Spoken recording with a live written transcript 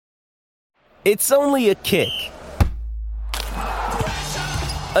It's only a kick,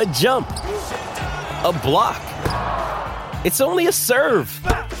 a jump, a block. It's only a serve.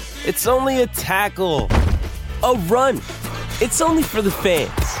 It's only a tackle, a run. It's only for the fans.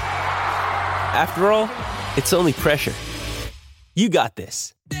 After all, it's only pressure. You got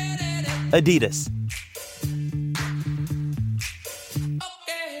this. Adidas.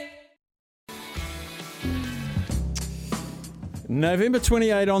 November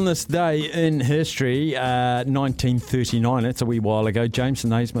 28 on this day in history, 1939. That's a wee while ago. James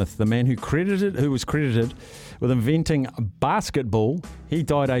Naismith, the man who was credited with inventing basketball, he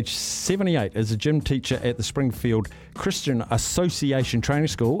died aged 78 as a gym teacher at the Springfield Christian Association Training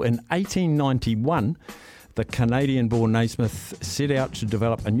School in 1891. The Canadian-born Naismith set out to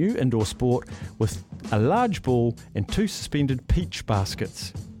develop a new indoor sport with a large ball and two suspended peach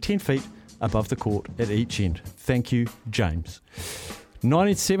baskets, 10 feet above the court at each end. Thank you, James.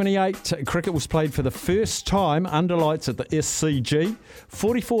 1978, cricket was played for the first time under lights at the SCG.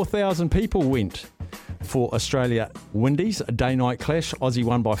 44,000 people went for Australia Windies, a day-night clash. Aussie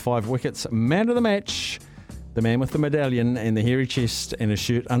won by 5 wickets. Man of the match, the man with the medallion and the hairy chest and a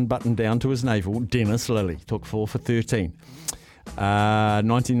shirt unbuttoned down to his navel, Dennis Lilly, took 4 for 13.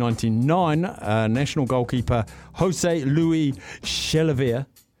 1999, national goalkeeper Jose Luis Chalaver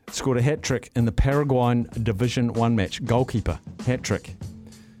scored a hat-trick in the Paraguayan Division 1 match. Goalkeeper, hat-trick.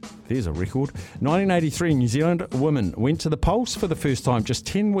 There's a record. 1983, New Zealand women went to the polls for the first time just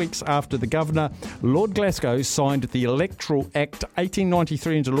 10 weeks after the Governor, Lord Glasgow, signed the Electoral Act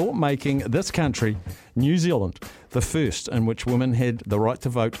 1893 into law, making this country, New Zealand, the first in which women had the right to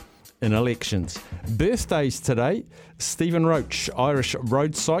vote in elections. Birthdays today: Stephen Roach, Irish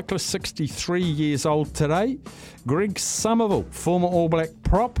road cyclist, 63 years old today. Greg Somerville, former All Black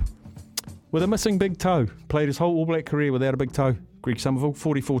prop with a missing big toe, played his whole All Black career without a big toe. Greg Somerville,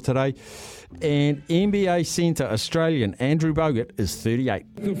 44 today. And NBA centre Australian Andrew Bogut is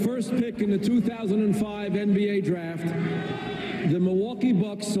 38. The first pick in the 2005 NBA draft, the Milwaukee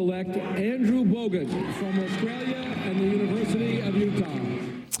Bucks select Andrew Bogut from Australia and the University of Utah.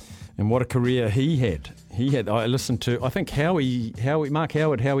 And what a career he had. I listened to, I think Mark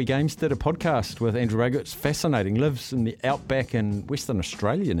Howard, Howie Games did a podcast with Andrew Bogut. It's fascinating. Lives in the outback in Western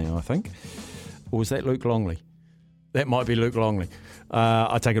Australia now, I think. Or was that Luke Longley? That might be Luke Longley.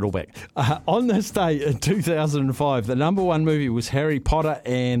 I take it all back. On this day in 2005, the number one movie was Harry Potter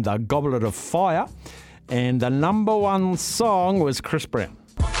and the Goblet of Fire. And the number one song was Chris Brown.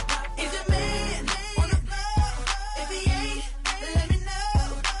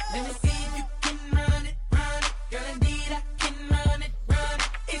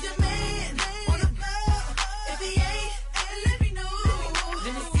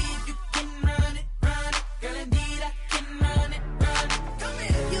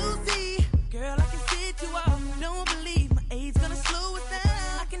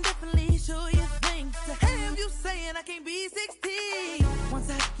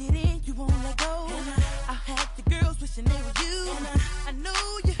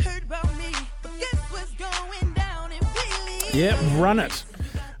 Yeah, Run It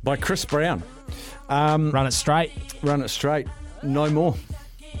by Chris Brown. Run It Straight. Run It Straight. No more.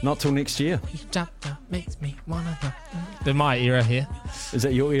 Not till next year. Makes me wanna. They're my era here. Is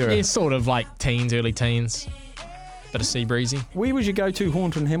that your era? It's sort of like teens, early teens. Bit of sea breezy. Where was your go-to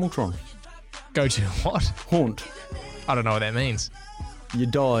haunt in Hamilton? Go to what? Haunt. I don't know what that means.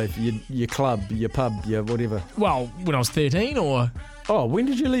 Your dive, your club, your pub, your whatever. Well, when I was 13 or... Oh, when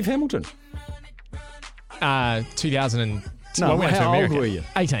did you leave Hamilton? 2000 and... No, well, I went to how America. old were you?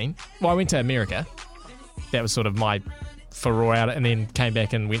 18. Well, I went to America. That was sort of my furore out, and then came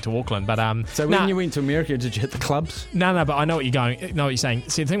back and went to Auckland. But so when you went to America, did you hit the clubs? No, but I know what you're saying.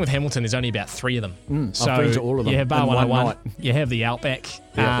 See, the thing with Hamilton is only about 3 of them. So I've been to all of them. You have Bar in 101. One night. You have the Outback.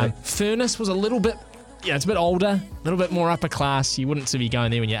 Furnace was a little bit, it's a bit older, a little bit more upper class. You wouldn't be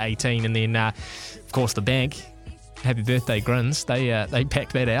going there when you're 18. And then, of course, the Bank. Happy Birthday Grins. They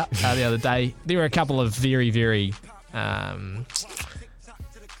packed that out the other day. There were a couple of very, very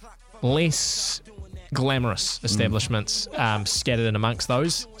less glamorous establishments scattered in amongst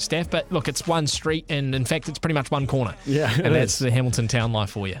those staff. But look, it's one street, and in fact, it's pretty much one corner. Yeah, and that's the Hamilton town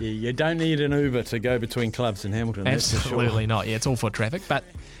life for you. Yeah, you don't need an Uber to go between clubs in Hamilton. Absolutely that's for sure. not. Yeah, it's all foot traffic, but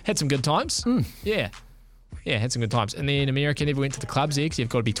had some good times. Yeah, had some good times. And then America never went to the clubs there because you've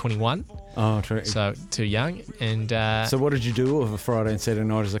got to be 21. Oh, true. So too young. And so what did you do over Friday and Saturday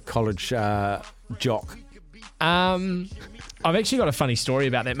night as a college jock? I've actually got a funny story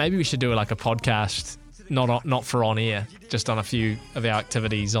about that. Maybe we should do a podcast not for on air, just on a few of our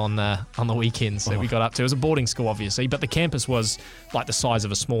activities on the weekends that we got up to. It was a boarding school, obviously, but the campus was like the size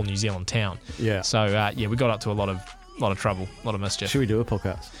of a small New Zealand town. Yeah. So we got up to a lot of trouble, a lot of mischief. Should we do a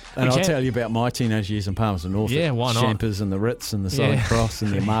podcast? And I'll tell you about my teenage years in Palmerston North. Yeah, why not? Champers and the Ritz and the Southern Cross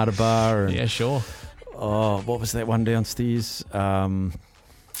and the Armada Bar. And, yeah, sure. Oh, what was that one downstairs?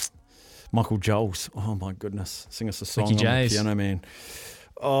 Michael Joles. Oh, my goodness. Sing us a song Mickey on the J's. piano, man.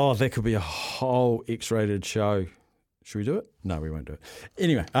 Oh, that could be a whole X-rated show. Should we do it? No, we won't do it.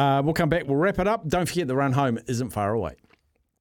 Anyway, we'll come back. We'll wrap it up. Don't forget the run home isn't far away.